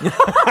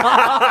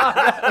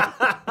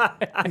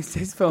 This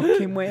is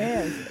fucking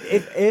weird.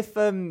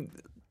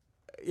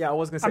 Yeah, I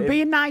was going to say... I'm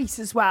being nice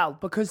as well,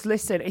 because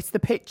listen, it's the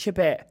picture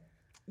bit.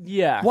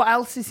 Yeah. What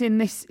else is in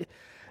this?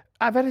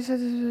 I've had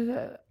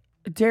a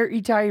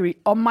dirty diary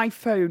on my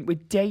phone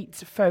with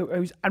dates,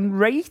 photos, and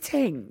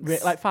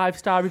ratings. Like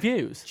 5-star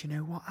reviews. Do you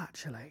know what,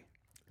 actually?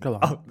 Go on.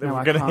 Oh, No, we're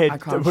I going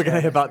can't to share hear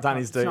this. about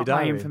Danny's dirty It's not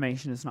diary. my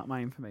information. It's not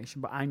my information.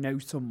 But I know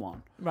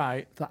someone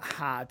Right. that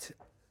had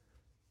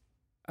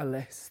a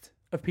list.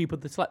 Of people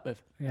they slept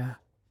with. Yeah.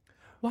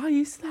 Why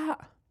is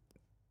that?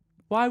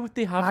 Why would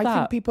they have I that?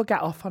 think people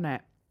get off on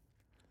it.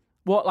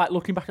 What, like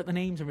looking back at the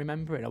names and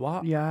remembering or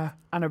what? Yeah.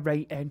 And a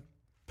rating.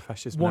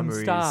 Precious 1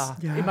 memories. star.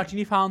 Yeah. Imagine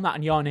you found that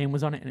and your name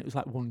was on it and it was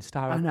like 1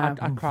 star. I know.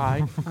 I'd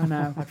cry. I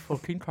know. I'd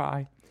fucking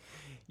cry.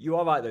 You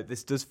are right, though.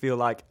 This does feel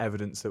like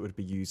evidence that would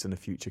be used in a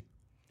future...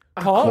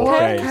 Court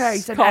case. Okay.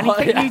 So Court,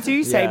 anything yeah. you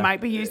do say Yeah. might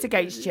be used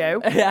against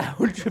you. Yeah,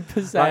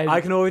 100%. Like,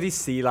 I can already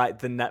see like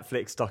the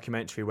Netflix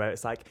documentary where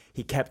it's like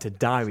he kept a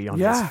diary on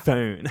Yeah. his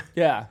phone.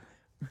 Yeah.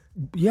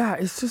 Yeah.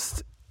 It's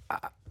just...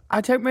 I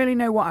don't really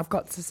know what I've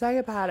got to say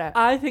about it.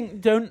 I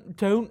think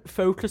don't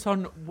focus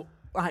on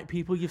like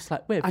people you've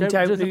slept with. And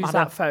don't doesn't lose matter.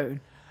 that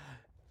phone.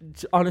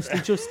 Honestly,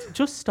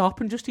 just stop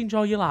and just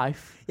enjoy your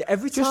life. Yeah,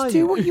 every time. Just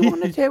do what you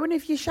want to do, and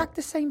if you shag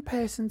the same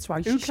person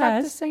twice, Who you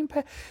shag the cares? same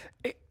person.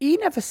 He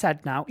never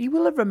said now. He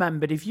will have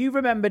remembered. If you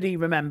remembered, he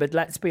remembered.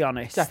 Let's be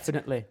honest.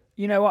 Definitely.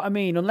 You know what I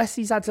mean? Unless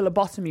he's had a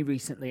lobotomy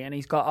recently and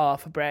he's got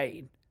half a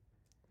brain.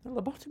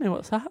 Lobotomy,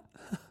 what's that?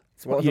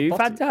 What You've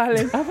had,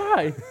 darling. Have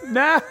I?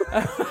 No.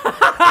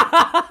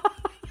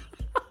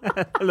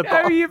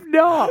 No, you've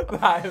not.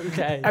 Right,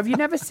 okay. Have you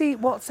never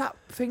seen, what's that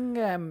thing?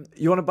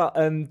 You want about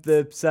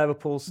the Sarah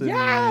Paulson?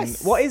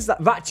 Yes! What is that?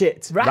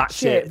 Ratchet.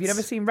 Ratchet. Have you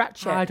never seen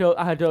Ratchet? I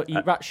don't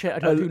eat rat shit. I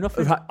don't do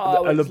nothing.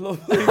 Oh, it's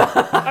lovely.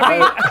 I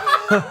mean,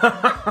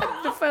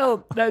 the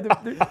film. No,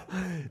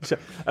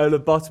 A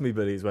lobotomy,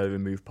 buddy, is where they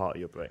remove part of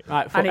your brain.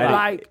 Right, and it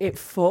right. it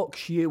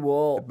fucks you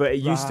up. But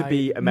it used to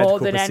be a medical more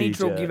than procedure. any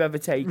drug you've ever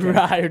taken.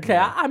 Right, okay.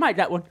 I might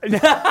get one.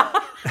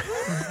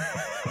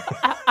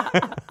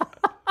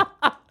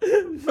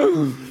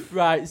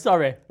 Right,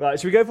 sorry. Right,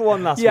 should we go for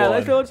one last one? Yeah,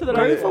 let's go on to the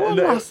next one.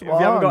 If you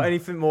haven't got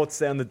anything more to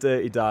say on the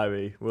Dirty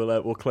Diary,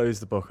 we'll close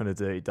the book on a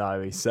Dirty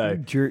Diary. So,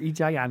 Dirty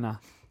Diana.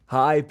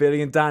 hi,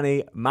 Billy and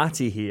Danny,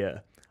 Matty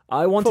here.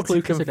 I wanted Fuck to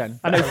Lucas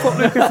again. I know, fuck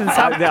Lucas and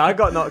Sam. Yeah, I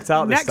got knocked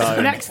out this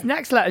time.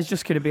 Next letter's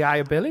just going to be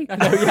Hiya Billy.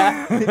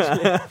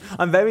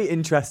 I'm very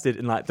interested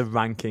in like the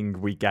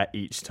ranking we get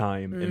each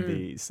time in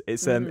these.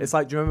 It's it's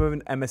like, do you remember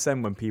in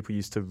MSN when people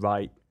used to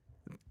write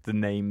the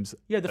names?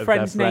 Yeah, the of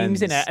friends' their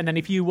names in friends? it, and then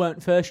if you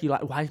weren't first, you're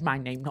like, why is my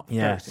name not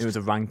Yeah, first? it was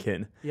a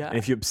ranking. Yeah. And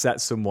if you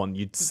upset someone,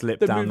 you'd slip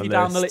They down moved the you list.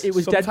 down the list. It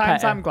was dead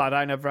Sometimes petty. I'm glad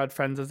I never had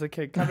friends as a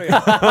kid. Can we?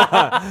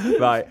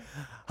 Right.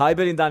 Hi,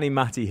 Billy and Danny,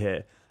 Matty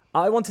here.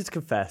 I wanted to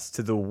confess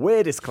to the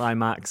weirdest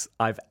climax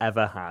I've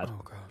ever had.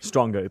 Oh, God.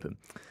 Strong open.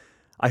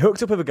 I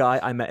hooked up with a guy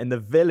I met in the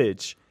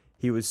village.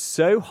 He was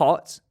so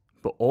hot,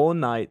 but all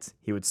night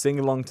he would sing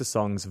along to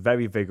songs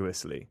very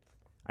vigorously.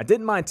 I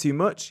didn't mind too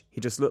much. He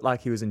just looked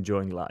like he was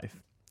enjoying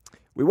life.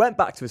 We went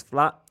back to his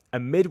flat,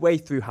 and midway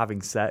through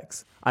having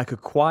sex, I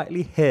could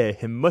quietly hear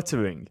him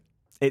muttering.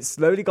 It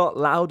slowly got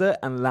louder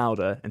and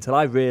louder until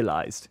I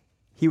realised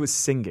he was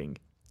singing.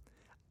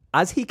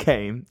 As he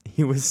came,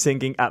 he was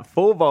singing at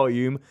full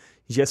volume,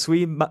 Je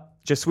suis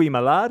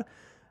malade.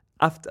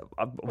 After,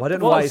 I don't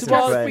know why it's in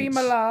What's French.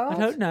 I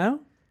don't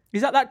know.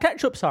 Is that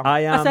ketchup song? I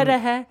am- I said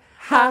ha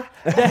ha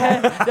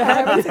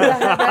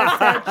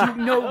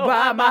You know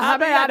why my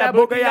happy had a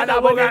boogie and a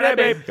boogie,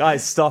 babe.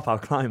 Guys, stop our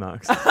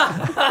climax.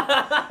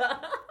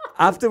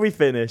 After we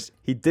finished,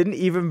 he didn't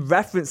even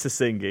reference the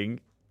singing.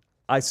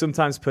 I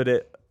sometimes put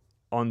it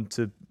on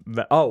to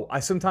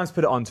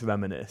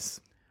reminisce.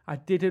 I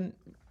didn't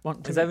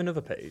want to. Is there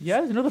another page? Yeah,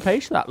 there's another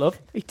page to that, love.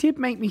 It did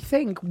make me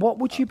think, what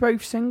would you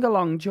both sing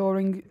along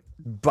during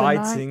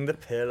Biting the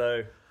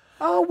pillow.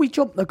 Oh, we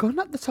jumped the gun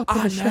at the top of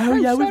I the show. know,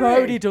 yeah, we've sorry.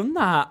 already done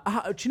that.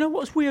 Do you know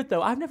what's weird,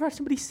 though? I've never had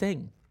somebody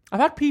sing. I've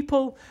had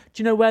people,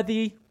 do you know, where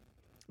they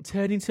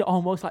turn into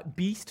almost like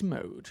beast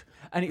mode,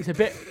 and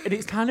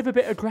it's kind of a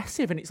bit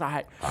aggressive, and it's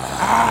like,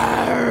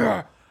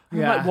 I'm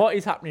like, what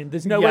is happening?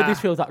 There's no way this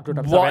feels that good.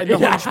 I'm what sorry. in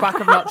the Hunchback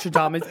of Notre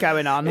Dame is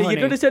going on, honey? You're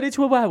going to turn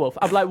into a werewolf.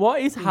 I'm like, what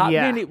is happening?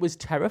 Yeah. It was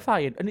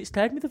terrifying, and it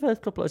scared me the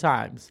first couple of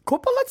times.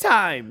 Couple of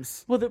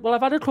times. Well,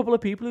 I've had a couple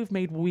of people who've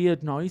made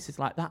weird noises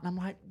like that, and I'm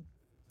like,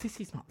 this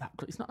is not that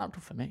good. It's not that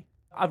good for me.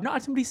 I've not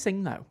had somebody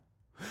sing, though.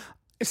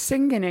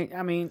 Singing it,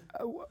 I mean,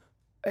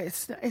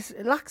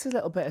 it lacks a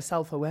little bit of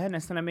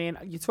self-awareness. And I mean,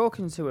 you're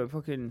talking to a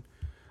fucking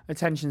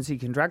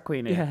attention-seeking drag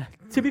queen here. Yeah.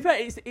 To be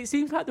fair, it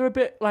seems like they're a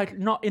bit like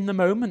not in the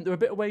moment. They're a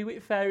bit away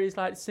with fairies,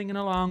 like singing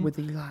along. With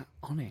the like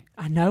on it.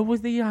 I know.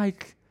 Was they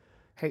like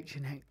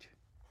H&H.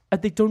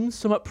 had they done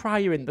something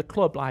prior in the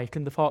club, like,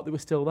 and they thought they were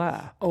still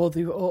there? Or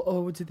did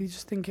they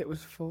just think it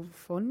was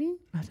funny?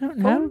 I don't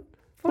know.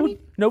 Funny?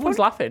 No one's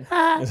laughing.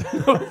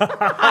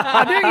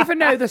 I don't even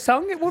know the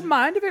song. It wouldn't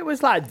mind if it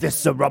was like, this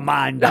is a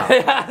reminder.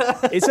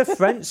 It's a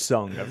French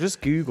song. I've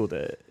just Googled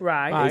it.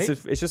 Right.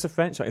 It's just a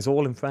French song. It's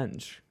all in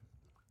French.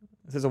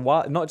 There's a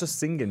while, not just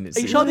singing. It's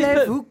Are you sure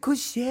this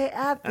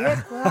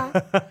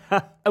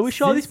Are we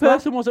sure this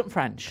person wasn't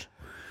French?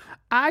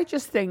 I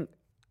just think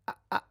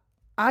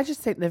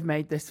they've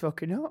made this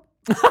fucking up.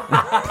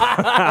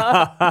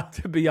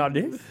 To be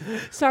honest.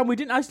 Sam, we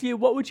didn't ask you,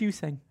 what would you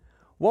sing?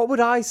 What would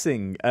I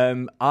sing?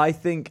 I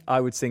think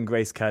I would sing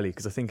Grace Kelly,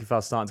 because I think if I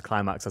was starting to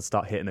climax, I'd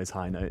start hitting those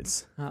high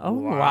notes. Oh,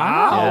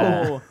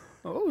 wow. Yeah.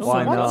 Oh,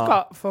 Why someone's not?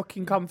 got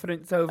fucking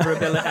confidence over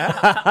ability.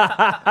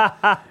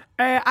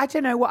 I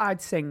don't know what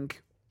I'd sing.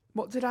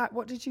 What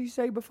did you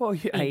say before?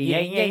 Yeah.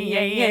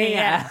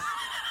 I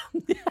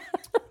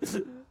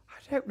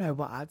don't know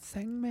what I'd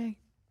sing, me.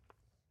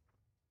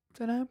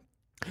 Don't know.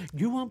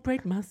 You won't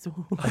break my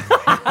soul. You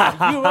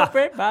won't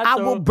break my soul. I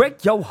will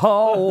break your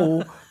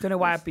hole. Don't know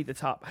why I'd be the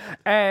top.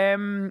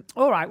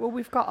 All right. Well,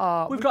 we've got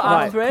our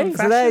three.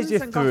 So there's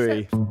your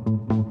confessions and three.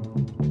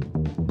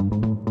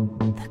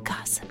 gossip. The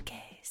Gossip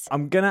Case.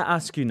 I'm going to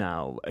ask you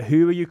now,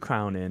 who are you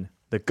crowning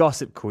the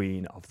gossip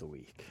queen of the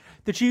week?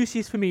 The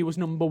juiciest for me was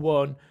number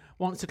one.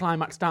 Wants to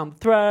climax down the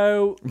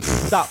throat.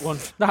 That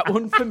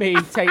one for me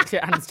takes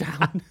it hands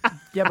down.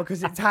 Yeah,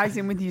 because it ties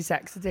in with your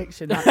sex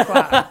addiction. That's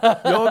why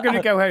you're going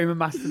to go home and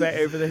masturbate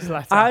over this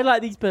letter. I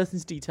like these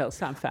person's details,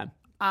 Sam Fem.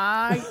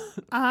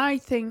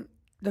 I think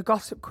the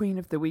gossip queen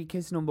of the week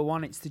is number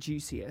one. It's the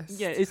juiciest.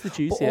 Yeah, it's the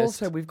juiciest. But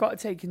also, we've got to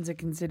take into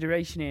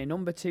consideration here,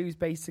 number two is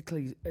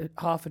basically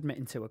half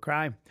admitting to a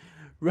crime.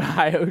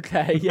 Right,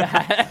 okay,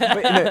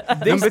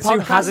 yeah. Number two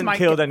podcast hasn't might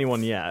killed get-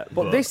 anyone yet.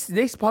 But this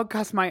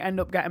podcast might end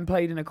up getting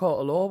played in a court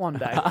of law one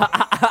day.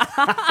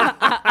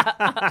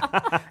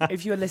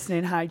 If you're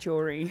listening, hi,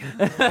 jury.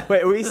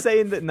 Wait, are we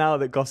saying that now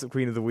that gossip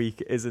queen of the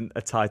week isn't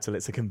a title,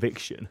 it's a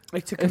conviction?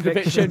 It's a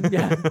conviction.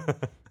 yeah.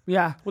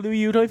 Yeah. What are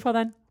you doing for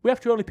then? We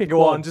have to only pick Go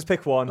one. on, just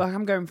pick one. Like,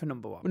 I'm going for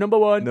number one. Number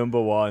one.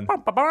 Number one.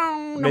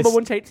 Number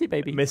one takes it,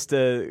 baby.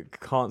 Mr.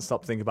 Can't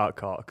Stop Thinking About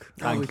Cock.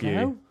 Thank we you.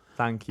 go.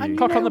 Thank you. And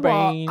Cock you on know the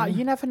what? brain.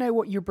 You never know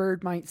what your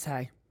bird might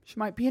say. She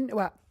might be into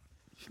it.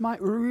 She might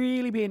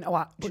really be into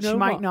it, but you she know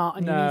might what? not.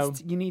 And No.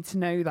 you need to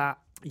know that.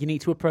 You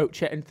need to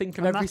approach it and think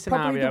of And every that's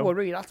probably the scenario.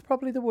 worry. That's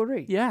probably the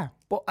worry. Yeah.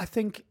 But I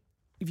think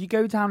if you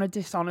go down a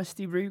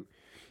dishonesty route,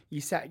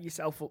 you set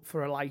yourself up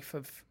for a life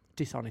of...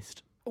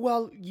 Dishonest.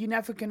 Well, you're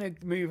never going to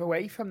move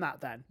away from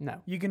that then.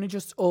 No. You're going to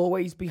just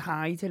always be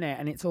hiding it,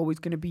 and it's always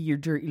going to be your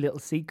dirty little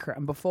secret.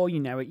 And before you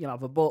know it, you'll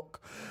have a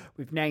book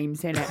with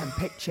names in it and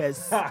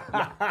pictures,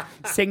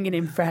 singing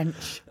in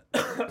French.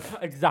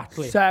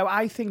 Exactly. So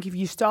I think if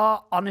you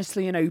start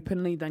honestly and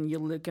openly, then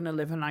you're going to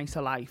live a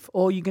nicer life.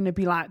 Or you're going to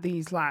be like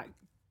these like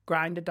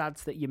grinder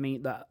dads that you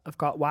meet that have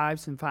got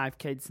wives and 5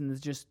 kids and they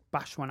just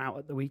bash one out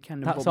at the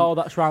weekend. That's all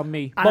that's around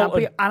me. And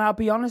Bolton. I'll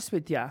be honest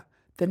with you,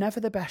 they're never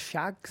the best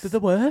shags. They're the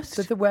worst.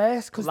 They're the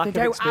worst because they Lack of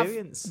don't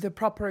experience. have the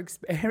proper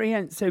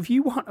experience. So if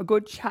you want a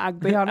good shag,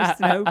 be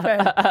honest and open.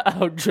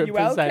 100%. You're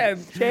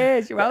welcome.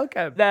 Cheers. You're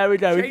welcome. There we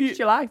go. If Changed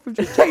your life. We've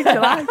just changed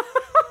your life.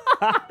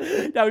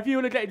 Now, if you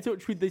want to get in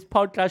touch with this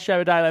podcast, share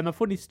a dilemma,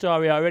 funny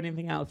story, or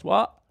anything else,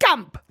 what?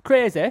 Camp.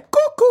 Crazy.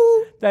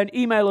 Cuckoo. Then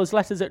email us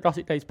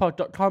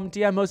letters@gossipdayspod.com,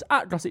 DM us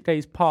at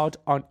gossipdayspod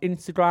on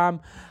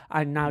Instagram.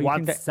 And now you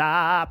can What's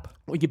up?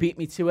 Well, you beat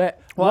me to it.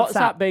 What's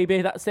WhatsApp, up?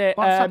 baby. That's it.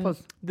 WhatsApp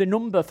us. The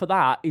number for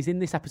that is in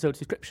this episode's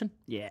description.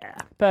 Yeah.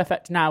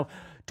 Perfect. Now,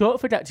 don't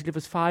forget to give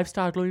us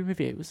 5-star glowing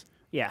reviews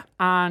Yeah.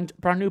 and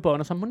brand new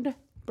bonus on Monday.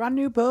 Brand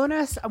new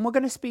bonus, and we're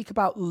going to speak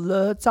about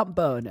loads on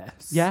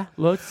bonus. Yeah,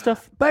 loads of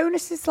stuff.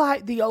 Bonus is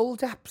like the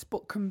old apps,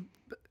 but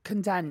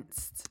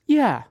condensed.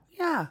 Yeah.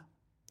 Yeah.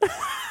 Yeah.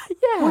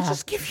 We'll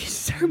just give you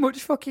so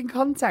much fucking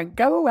content.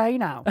 Go away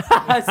now.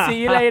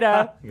 See you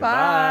later.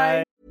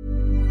 Bye.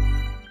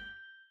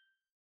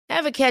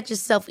 Ever catch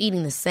yourself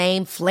eating the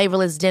same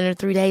flavorless dinner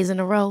 3 days in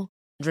a row?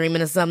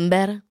 Dreaming of something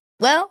better?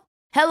 Well,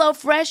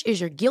 HelloFresh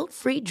is your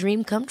guilt-free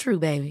dream come true,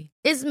 baby.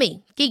 It's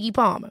me, Keke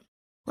Palmer.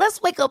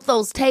 Let's wake up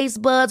those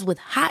taste buds with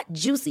hot,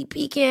 juicy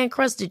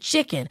pecan-crusted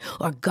chicken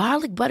or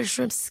garlic butter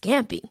shrimp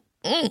scampi.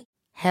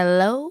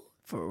 Hello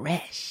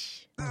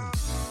Fresh.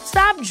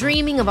 Stop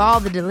dreaming of all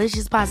the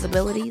delicious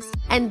possibilities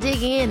and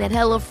dig in at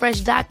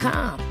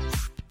HelloFresh.com.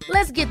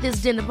 Let's get this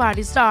dinner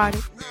party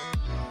started.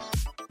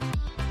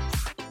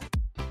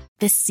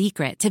 The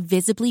secret to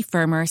visibly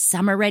firmer,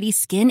 summer-ready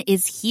skin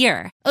is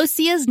here.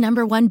 Osea's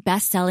 #1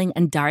 best-selling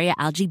Undaria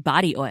Algae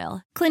Body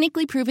Oil.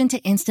 Clinically proven to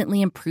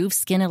instantly improve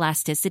skin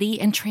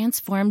elasticity and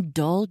transform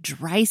dull,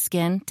 dry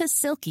skin to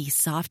silky,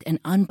 soft,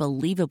 and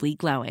unbelievably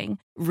glowing.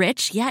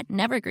 Rich yet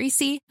never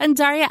greasy,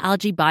 Undaria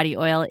Algae Body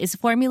Oil is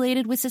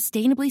formulated with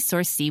sustainably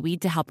sourced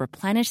seaweed to help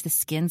replenish the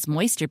skin's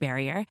moisture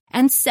barrier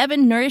and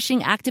 7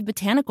 nourishing active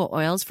botanical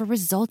oils for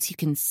results you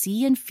can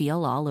see and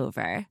feel all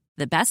over.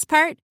 The best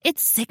part?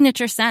 Its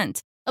signature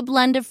scent. A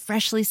blend of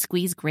freshly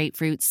squeezed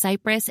grapefruit,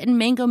 cypress, and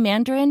mango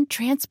mandarin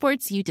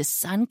transports you to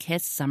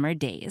sun-kissed summer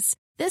days.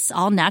 This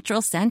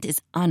all-natural scent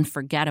is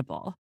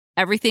unforgettable.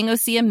 Everything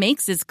Osea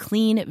makes is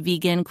clean,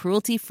 vegan,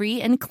 cruelty-free,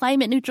 and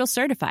climate-neutral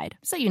certified,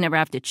 so you never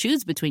have to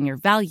choose between your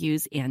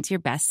values and your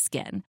best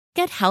skin.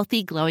 Get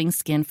healthy, glowing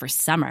skin for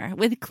summer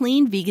with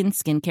clean, vegan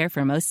skincare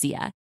from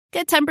Osea.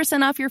 Get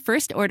 10% off your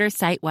first order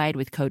site-wide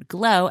with code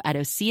GLOW at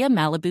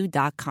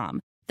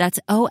OseaMalibu.com. That's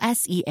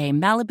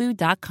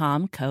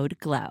OSEAMalibu.com, code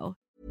GLOW.